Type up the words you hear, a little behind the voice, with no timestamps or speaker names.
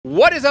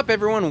What is up,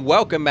 everyone?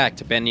 Welcome back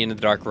to Bendy in the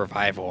Dark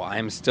Revival.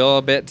 I'm still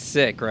a bit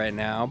sick right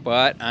now,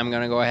 but I'm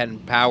gonna go ahead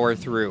and power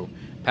through,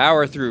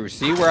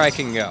 see where I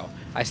can go.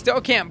 I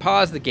still can't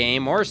pause the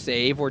game or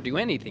save or do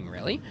anything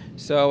really,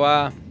 so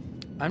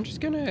I'm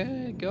just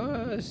gonna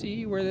go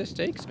see where this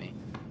takes me.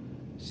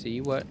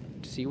 See what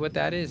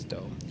that is,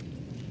 though.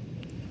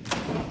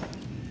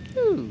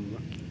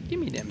 Ooh, give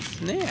me them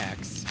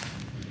snacks.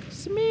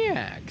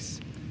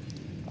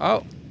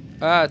 Oh,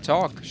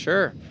 talk,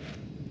 sure.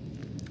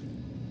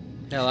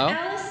 Hello?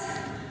 Alice?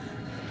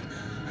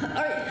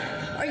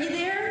 Are you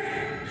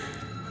there?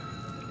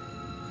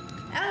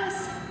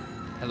 Alice?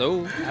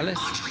 Hello, Alice?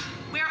 Audrey,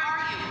 where are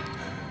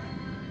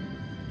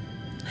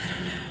you?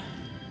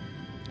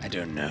 I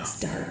don't know.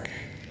 It's dark.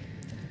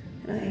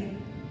 I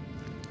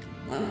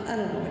don't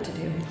know what to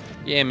do.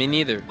 Yeah, me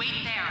neither. Wait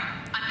there.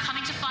 I'm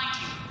coming to find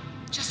you.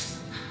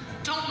 Just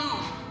don't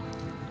move.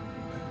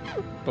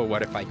 But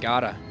what if I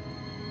gotta?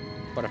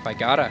 What if I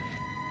gotta?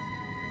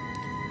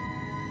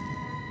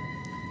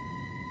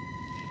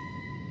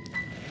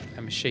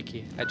 I'm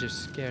shaky. I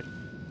just scared.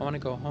 I wanna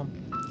go home.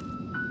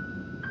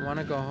 I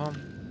wanna go home.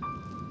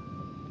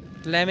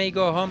 Let me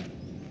go home.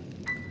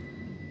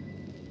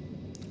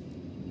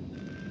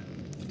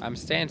 I'm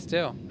staying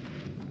still.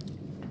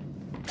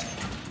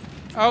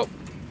 Oh.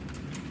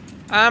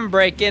 I'm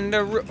breaking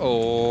the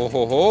oh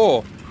ho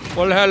ho.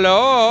 Well,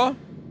 hello.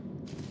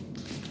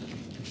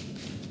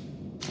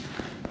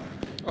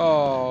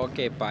 Oh,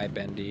 okay, bye,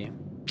 Bendy.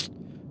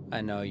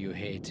 I know you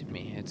hate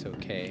me. It's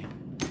okay.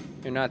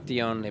 You're not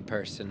the only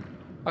person.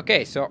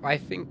 Okay, so I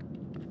think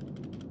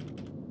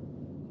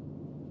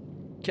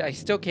I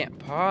still can't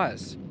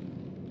pause.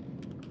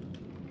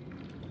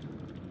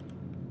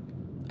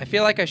 I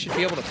feel like I should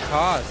be able to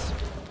pause.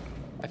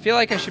 I feel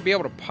like I should be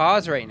able to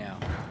pause right now.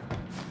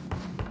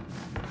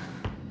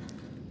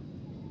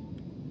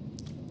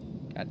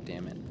 God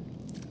damn it.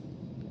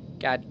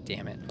 God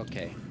damn it.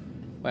 Okay.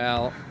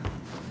 Well,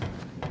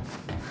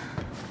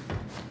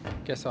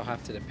 guess I'll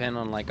have to depend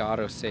on like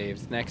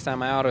autosaves. Next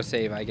time I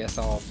autosave, I guess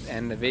I'll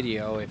end the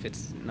video if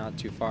it's not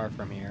too far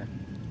from here.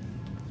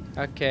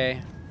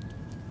 Okay.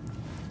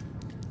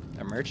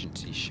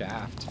 Emergency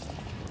shaft.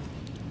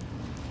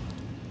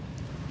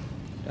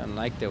 Don't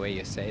like the way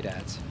you say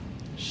that.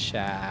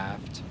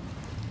 Shaft.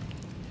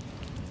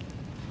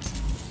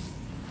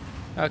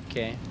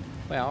 Okay.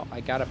 Well,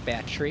 I got a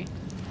battery.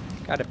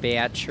 Got a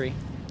battery.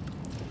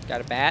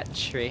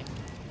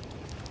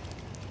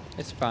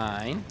 It's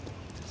fine.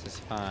 This is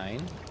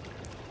fine.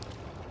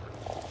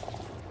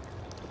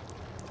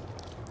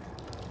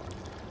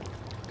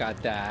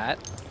 Got that.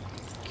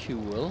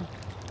 Cool.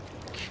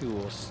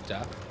 Cool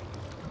stuff.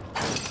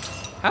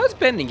 How's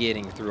Bendy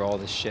getting through all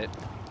this shit?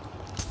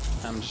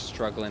 I'm just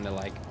struggling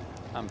to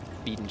I'm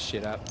beating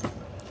shit up.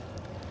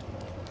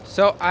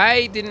 So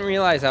I didn't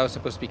realize I was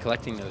supposed to be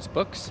collecting those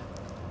books.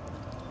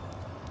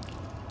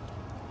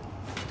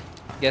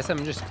 Guess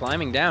I'm just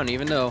climbing down,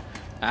 even though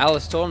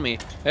Alice told me,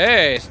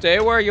 hey,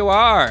 stay where you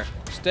are.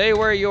 Stay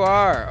where you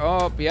are.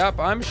 Oh, yep,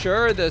 I'm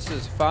sure this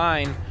is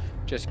fine.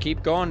 Just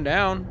keep going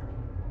down.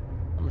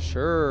 I'm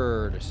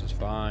sure this is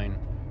fine.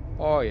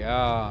 Oh,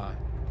 yeah.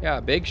 Yeah,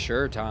 big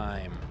sure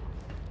time.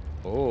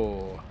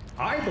 Oh.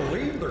 I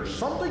believe there's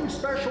something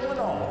special in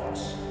all of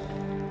us.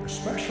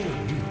 Especially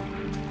you,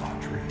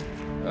 Audrey.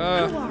 Who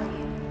are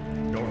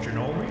you? Don't you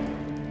know me?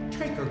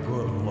 Take a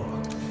good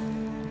look.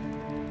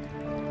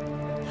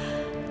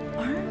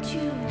 Aren't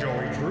you?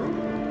 Joey Drew?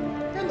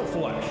 In the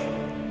flesh.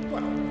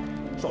 Well,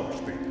 so to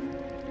speak.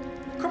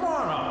 Come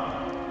on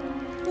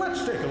up.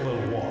 Let's take a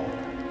little walk.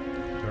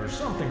 There's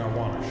something I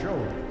want to show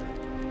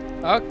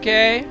you.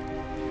 Okay.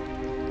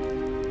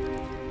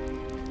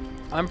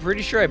 I'm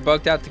pretty sure I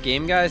bugged out the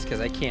game, guys, because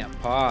I can't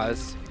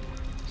pause.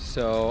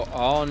 So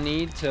I'll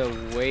need to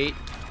wait.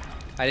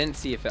 I didn't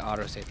see if it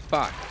autosaved.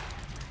 Fuck.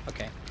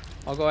 Okay.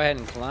 I'll go ahead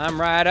and climb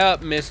right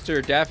up,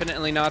 Mr.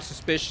 Definitely Not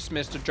Suspicious,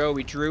 Mr.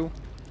 Joey Drew.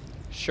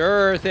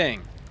 Sure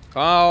thing.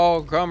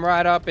 Come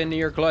right up into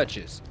your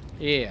clutches.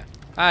 Yeah.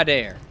 I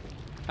dare.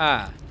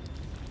 Ah.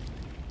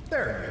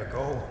 There you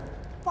go.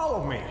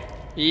 Follow me.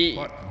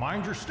 But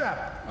mind your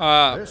step.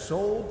 This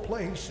old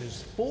place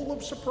is full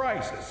of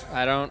surprises.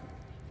 I don't.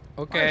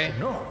 Okay. I should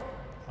know.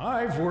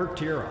 I've worked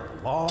here a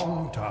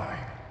long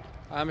time.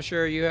 I'm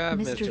sure you have,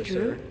 Mr.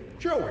 Drew? Sir.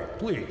 Joey,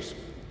 please.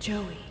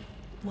 Joey,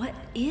 what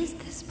is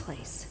this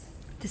place?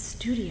 This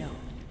studio?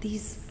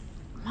 These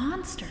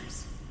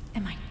monsters?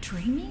 Am I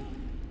dreaming?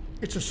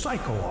 It's a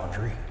cycle,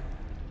 Audrey.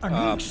 A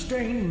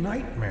need-stained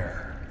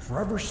nightmare,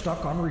 forever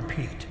stuck on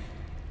repeat.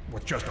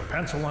 With just a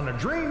pencil and a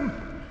dream,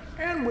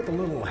 and with a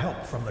little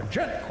help from the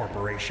Jet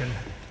Corporation,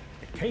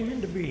 it came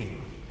into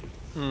being.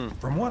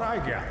 From what I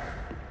gather,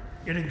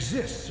 it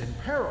exists in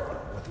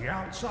parallel with the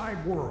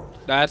outside world.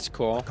 That's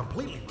cool.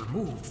 Completely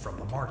removed from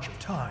the march of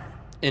time.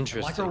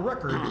 Interesting. Like a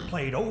record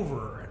played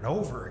over and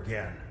over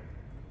again.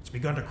 It's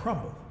begun to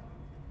crumble,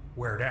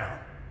 wear down.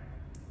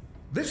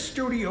 This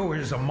studio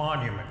is a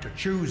monument to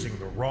choosing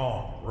the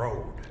wrong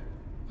road.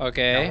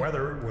 Okay. Now,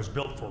 whether it was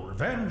built for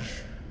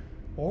revenge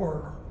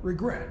or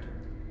regret,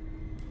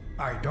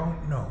 I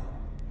don't know.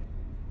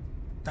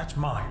 That's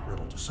my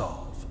riddle to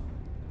solve.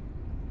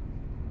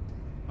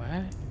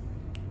 What?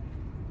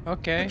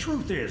 Okay. The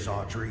truth is,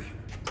 Audrey,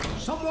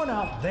 someone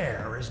out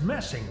there is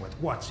messing with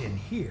what's in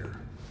here.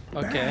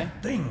 Okay.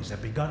 Bad things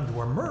have begun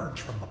to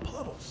emerge from the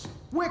puddles.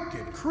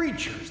 Wicked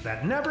creatures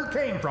that never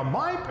came from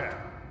my pen.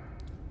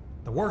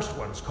 The worst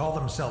ones call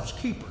themselves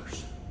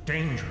keepers.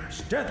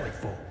 Dangerous, deadly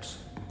folks.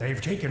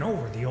 They've taken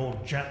over the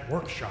old gent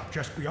workshop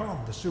just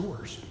beyond the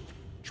sewers,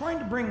 trying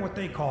to bring what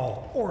they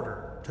call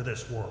order to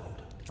this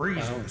world.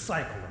 Freezing the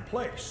cycle in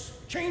place,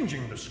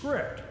 changing the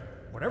script.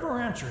 Whatever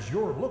answers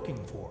you're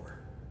looking for,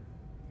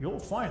 you'll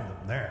find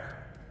them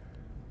there.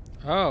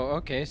 Oh,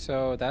 okay,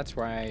 so that's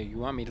why you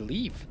want me to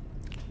leave.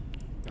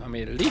 You want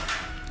me to leave?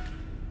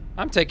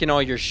 I'm taking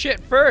all your shit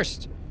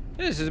first.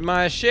 This is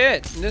my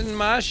shit. This is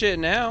my shit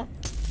now.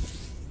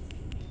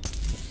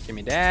 Give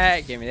me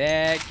that, give me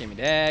that, give me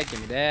that,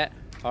 give me that.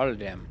 All of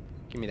them.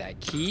 Give me that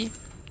key.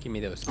 Give me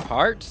those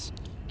parts.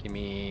 Give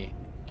me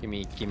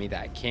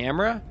that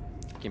camera.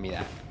 Give me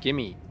that. Give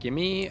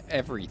me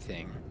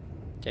everything.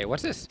 Okay,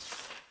 what's this?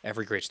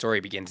 Every great story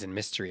begins in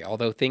mystery.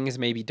 Although things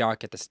may be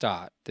dark at the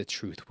start, the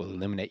truth will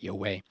illuminate your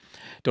way.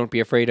 Don't be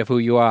afraid of who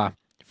you are.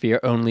 Fear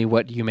only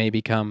what you may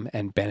become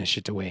and banish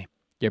it away.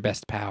 Your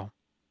best pal.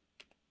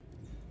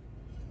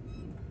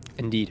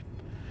 Indeed.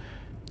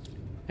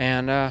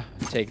 And,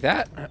 take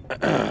that.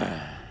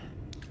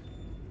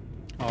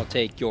 I'll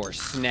take your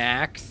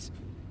snacks.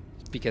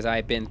 Because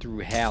I've been through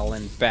hell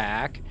and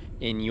back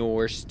in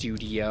your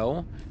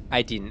studio.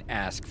 I didn't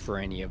ask for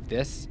any of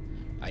this.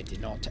 I did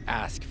not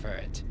ask for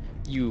it.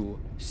 You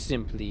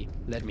simply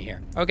led me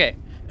here. Okay.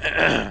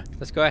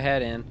 Let's go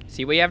ahead and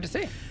see what you have to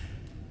say.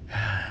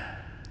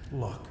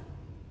 Look,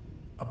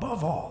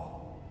 above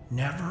all,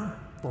 never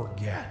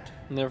forget.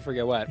 Never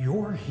forget what?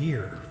 You're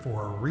here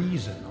for a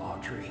reason,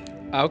 Audrey.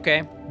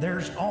 Okay.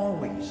 There's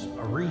always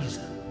a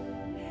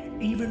reason,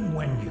 even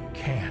when you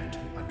can't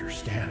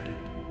understand it.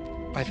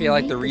 I feel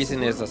like the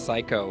reason is a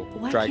psycho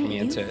dragged me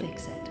into it.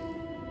 Fix it?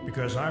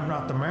 Because I'm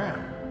not the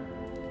man.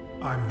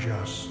 I'm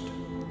just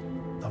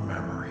the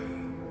memory.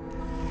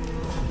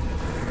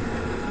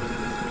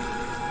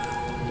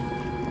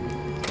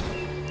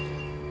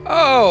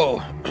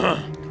 Oh,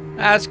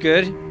 that's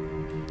good.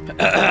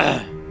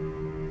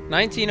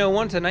 1901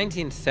 to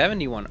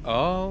 1971.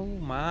 Oh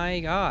my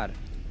God.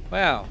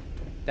 Wow,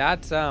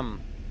 that's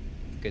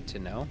good to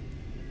know.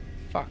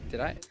 Fuck, did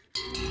I?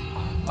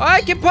 Oh,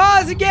 I can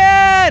pause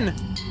again!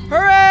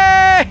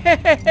 Hooray!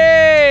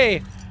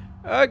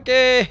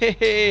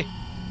 Okay.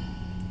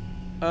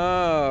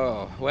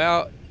 Oh,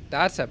 well,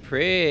 that's a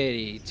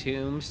pretty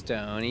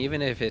tombstone,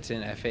 even if it's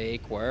in a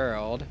fake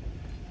world.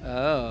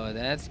 Oh,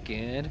 that's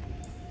good.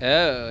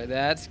 Oh,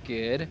 that's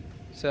good.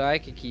 So I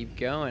could keep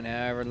going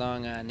however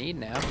long I need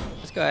now.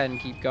 Let's go ahead and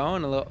keep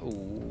going a little.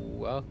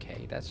 Ooh,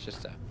 okay, that's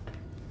just a.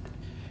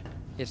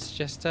 It's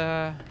just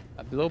a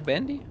little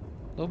bendy.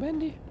 Little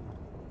bendy.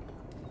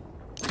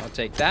 I'll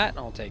take that,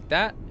 I'll take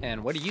that,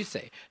 and what do you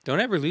say? Don't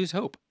ever lose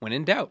hope. When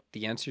in doubt,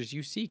 the answers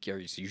you seek are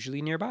usually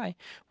nearby.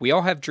 We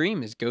all have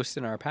dreams, ghosts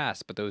in our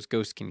past, but those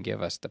ghosts can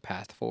give us the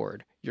path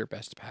forward. Your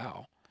best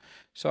pal.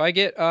 So I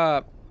get,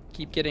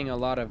 keep getting a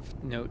lot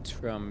of notes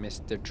from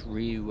Mr.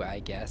 Drew, I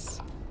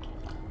guess.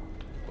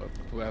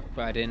 What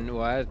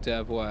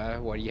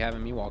are you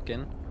having me walk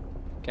in?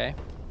 Okay.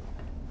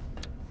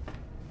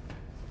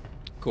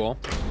 Cool.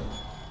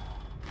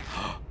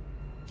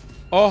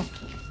 Oh!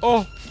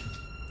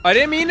 I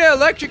didn't mean to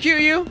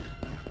electrocute you.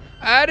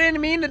 I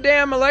didn't mean to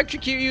damn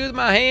electrocute you with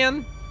my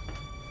hand.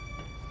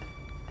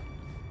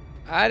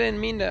 I didn't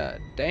mean to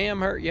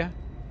damn hurt you.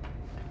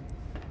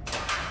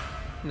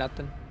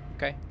 Nothing.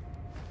 Okay.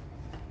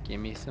 Give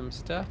me some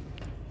stuff.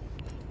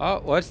 Oh,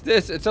 what's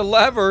this? It's a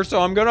lever,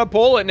 so I'm gonna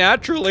pull it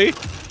naturally.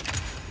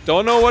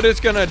 Don't know what it's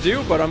gonna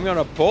do, but I'm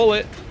gonna pull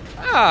it.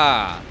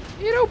 Ah,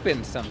 it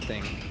opened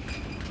something.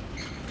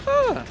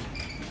 Huh.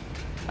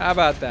 How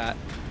about that?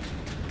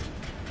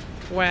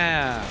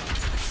 Wow.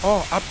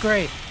 Oh,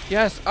 upgrade.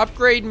 Yes,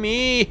 upgrade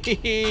me.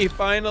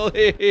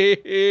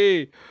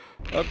 Finally.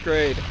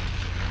 Upgrade.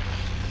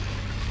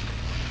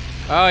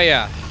 Oh,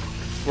 yeah.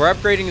 We're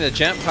upgrading the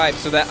gent pipe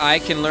so that I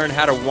can learn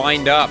how to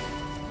wind up.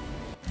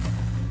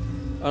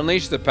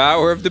 Unleash the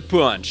power of the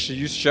punch.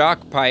 Use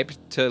shock pipe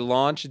to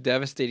launch a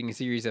devastating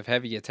series of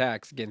heavy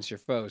attacks against your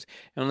foes.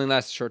 It only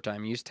lasts a short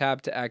time. Use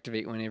tab to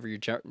activate whenever your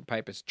gent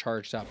pipe is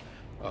charged up.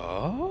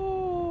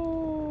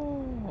 Oh.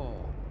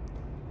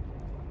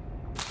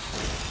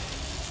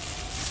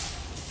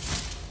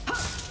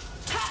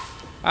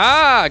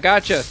 Ah,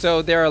 gotcha.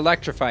 So they're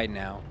electrified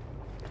now.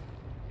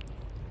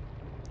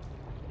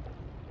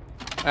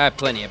 I have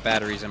plenty of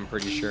batteries, I'm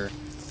pretty sure.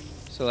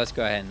 So let's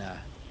go ahead and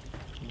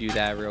do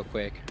that real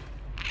quick.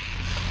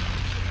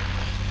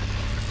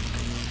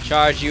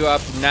 Charge you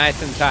up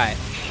nice and tight.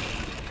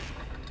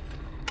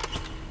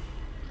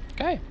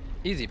 Okay,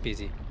 easy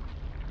peasy.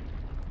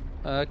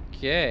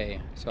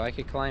 Okay, so I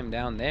could climb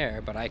down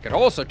there, but I could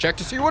also check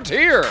to see what's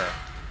here.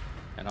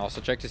 And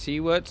also check to see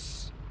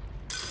what's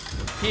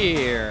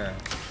here.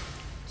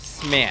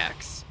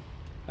 Smacks.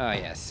 Oh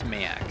yeah,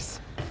 smacks.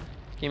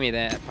 Give me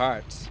that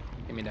parts.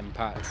 Give me them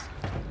pots.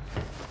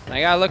 And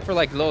I gotta look for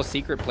like little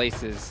secret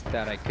places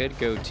that I could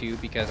go to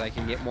because I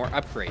can get more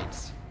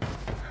upgrades.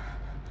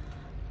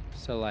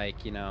 So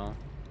like, you know,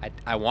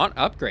 I want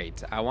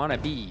upgrades. I want to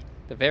be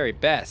the very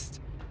best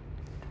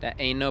that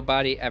ain't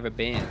nobody ever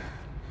been.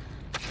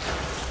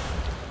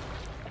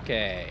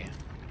 Okay.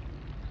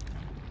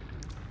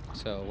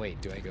 So wait,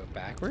 do I go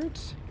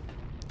backwards?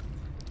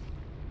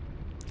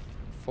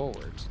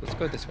 Forwards. Let's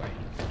go this way.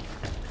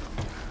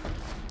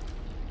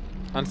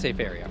 Unsafe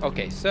area.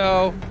 Okay,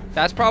 so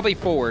that's probably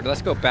forward.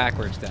 Let's go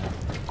backwards then.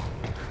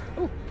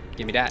 Ooh,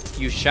 give me that.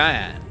 You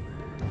shine.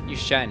 You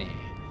shiny.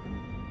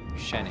 You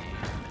shiny.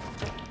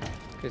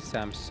 Because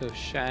I'm so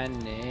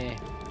shiny.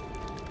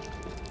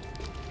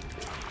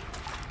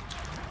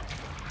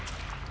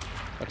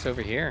 What's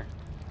over here?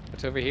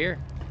 What's over here?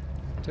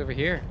 What's over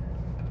here?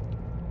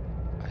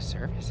 A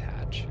service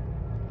hatch.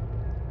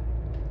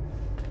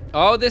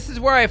 Oh, this is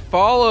where I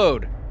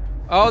followed.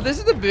 Oh, this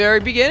is the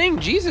very beginning.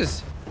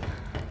 Jesus.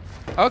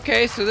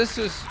 Okay, so this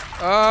was...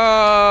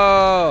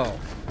 Oh.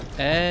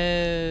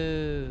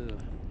 Oh.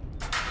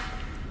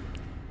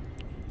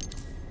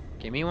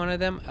 Give me one of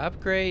them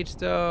upgrades,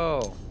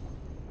 though.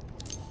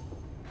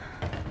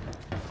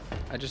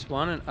 I just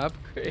want an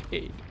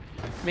upgrade.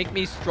 Make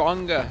me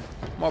stronger.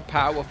 More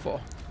powerful.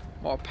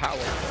 More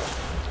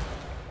powerful.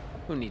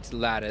 Who needs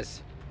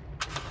ladders?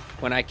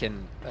 When I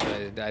can...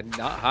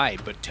 not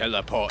hide, but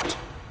teleport.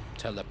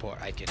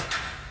 Teleport, I can...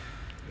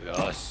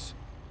 Yes.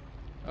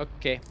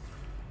 Okay.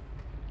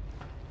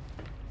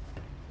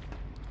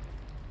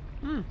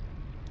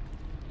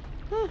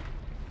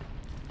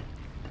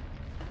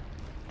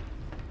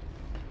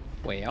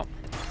 Way out.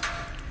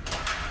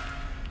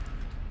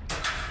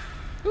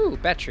 Ooh,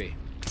 battery.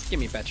 Give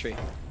me battery.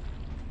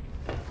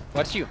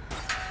 What's you?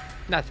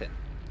 Nothing.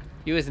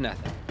 You is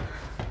nothing.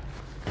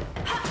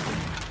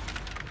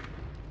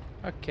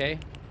 Okay.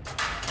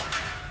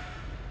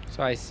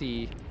 So I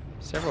see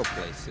several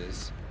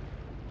places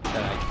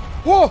that I...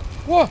 Whoa!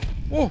 Whoa!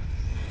 Whoa!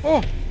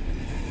 Whoa!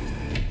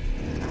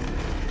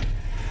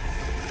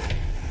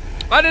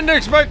 I didn't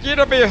expect you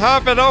to be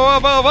hopping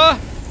over.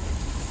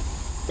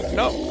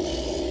 No.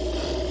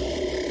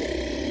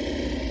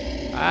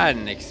 I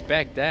didn't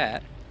expect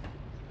that.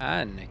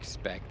 I didn't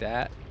expect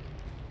that.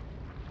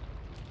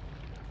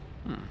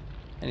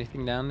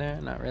 Anything down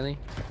there? Not really.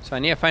 So I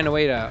need to find a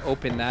way to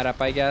open that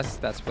up, I guess.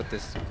 That's what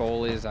this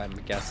goal is, I'm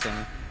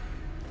guessing.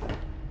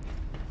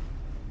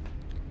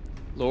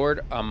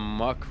 Lord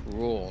Amok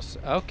rules.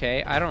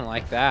 Okay, I don't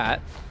like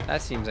that.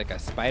 That seems like a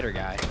spider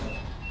guy.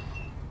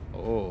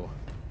 Oh.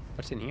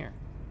 What's in here?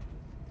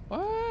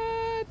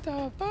 What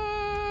the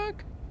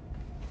fuck?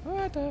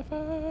 What the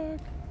fuck?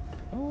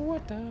 Oh,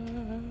 what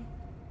the...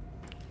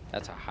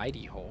 That's a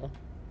hidey hole.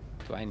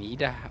 Do I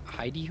need a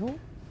hidey hole?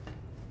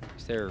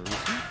 Is there a reason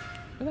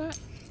for that?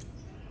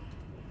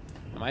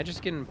 Am I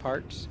just getting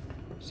parts?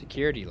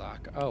 Security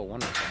lock. Oh,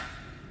 wonderful.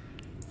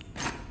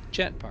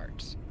 Jet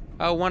parts.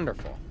 Oh,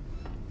 wonderful.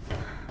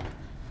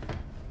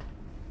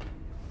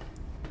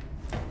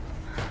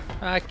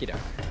 Okey-doke.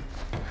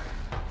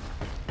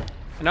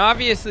 And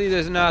obviously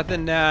there's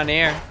nothing down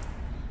here.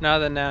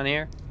 Nothing down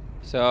here.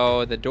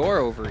 So the door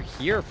over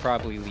here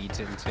probably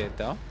leads into it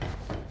though.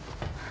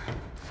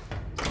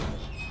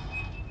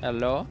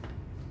 Hello?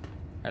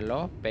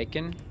 Hello?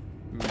 Bacon?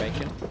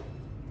 Bacon?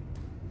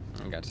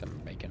 I got some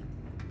bacon.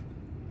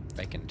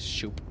 Bacon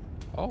soup.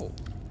 Oh,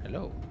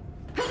 hello.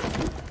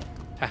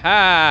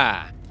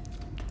 Haha!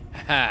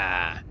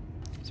 Haha!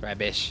 It's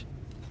rubbish.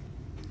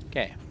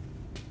 Okay.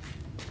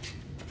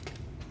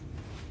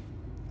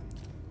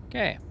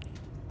 Okay.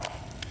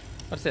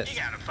 What's this? You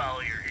gotta follow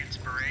your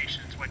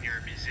inspirations when you're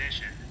a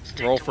musician.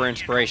 Stick Roll to for what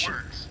inspiration. You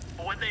know works.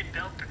 But when they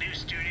built the new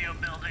studio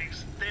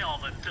buildings, they all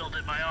but filled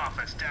in my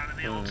office down in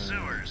the old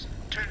sewers.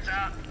 Turns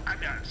out I've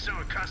gotten so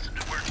accustomed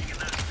to working in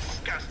those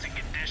disgusting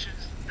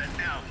conditions that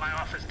now if my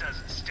office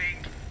doesn't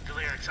stink, the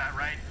lyrics I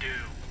write do.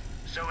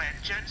 So when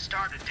Jen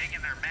started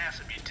digging their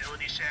massive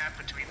utility shaft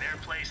between their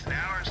place and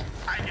ours,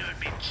 I knew it'd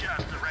be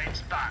just the right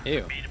spot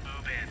Ew. for me to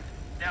move in.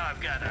 Now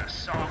I've got a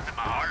song to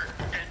my heart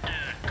and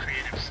a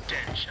creative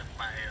stench on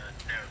my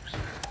nose.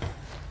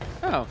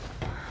 Oh.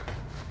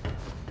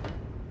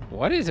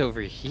 What is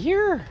over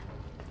here?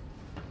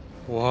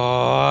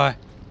 What?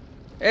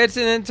 It's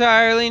an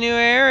entirely new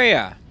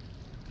area.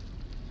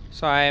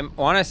 So I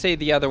want to say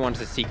the other one's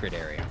a secret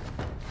area.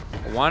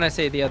 I want to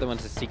say the other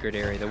one's a secret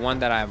area. The one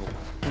that I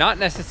not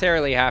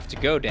necessarily have to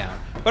go down.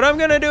 But I'm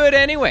going to do it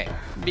anyway.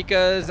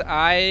 Because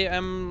I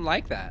am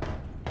like that.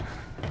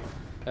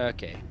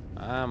 Okay.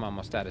 I'm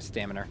almost out of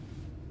stamina.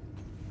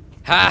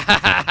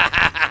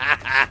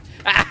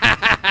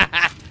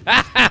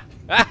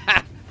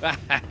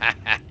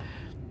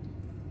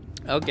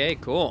 Okay,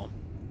 cool.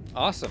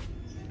 Awesome.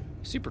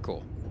 Super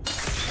cool.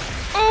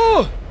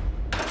 Oh!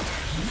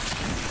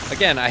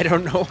 Again, I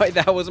don't know why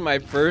that was my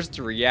first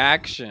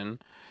reaction.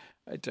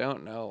 I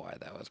don't know why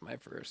that was my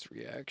first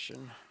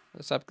reaction.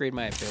 Let's upgrade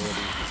my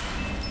ability.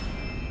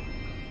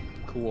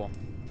 Cool.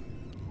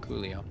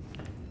 Coolio.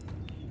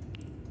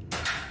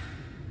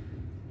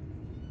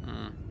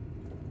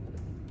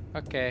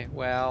 Okay,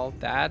 well,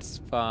 that's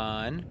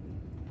fun.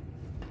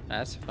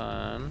 That's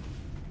fun.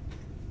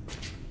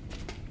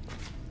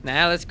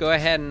 Now let's go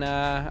ahead and,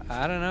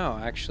 I don't know,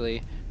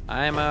 actually.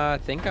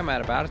 Think I'm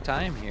at about a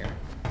time here.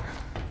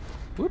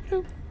 Whoop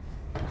whoop.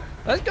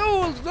 Let's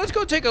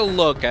go take a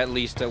look at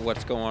least at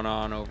what's going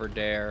on over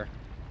there.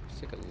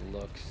 Let's take a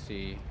look,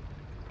 see.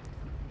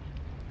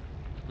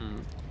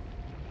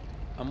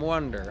 I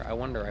wonder.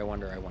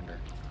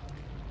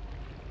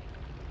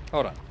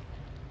 Hold on.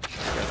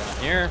 Let's go down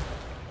here.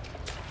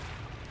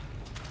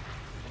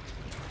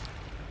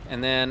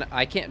 And then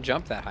I can't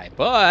jump that high,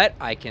 but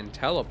I can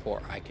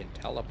teleport. I can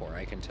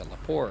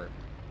teleport.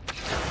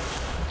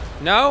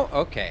 No?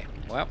 Okay.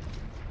 Well,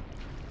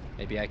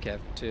 maybe I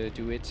have to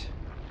do it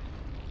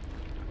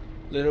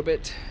a little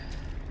bit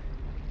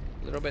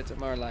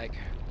more like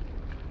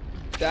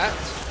that.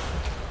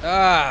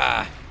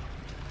 Ah.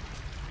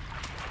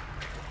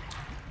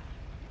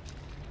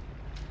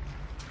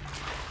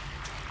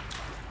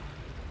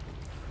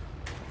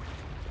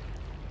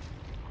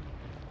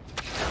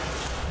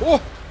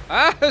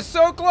 Oh,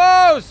 so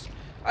close!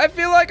 I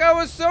feel like I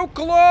was so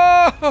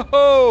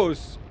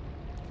close!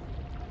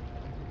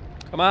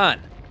 Come on.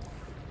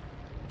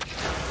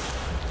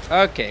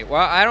 Okay,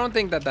 well, I don't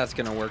think that that's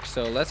gonna work,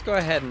 so let's go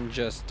ahead and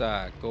just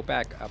go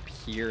back up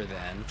here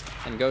then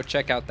and go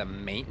check out the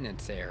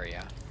maintenance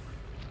area.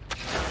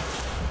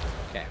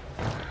 Okay.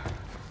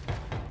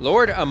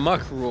 Lord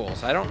Amok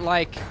rules. I don't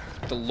like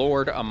the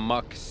Lord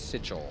Amok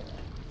sigil.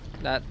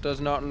 That does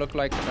not look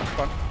like the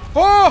fun.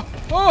 Oh!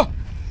 Oh!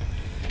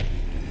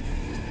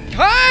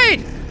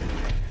 Hide!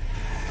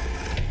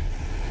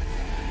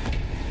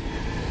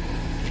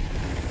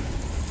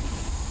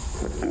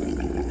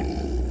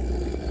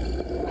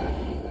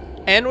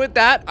 And with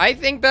that, I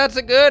think that's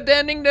a good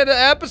ending to the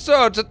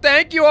episode. So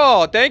thank you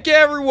all. Thank you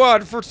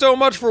everyone for so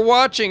much for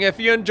watching. If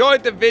you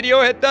enjoyed the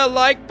video, hit that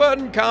like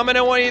button, comment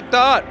on what you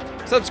thought.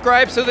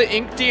 Subscribe so the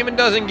Ink Demon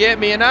doesn't get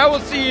me, and I will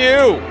see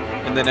you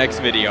in the next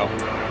video.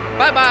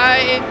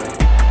 Bye-bye.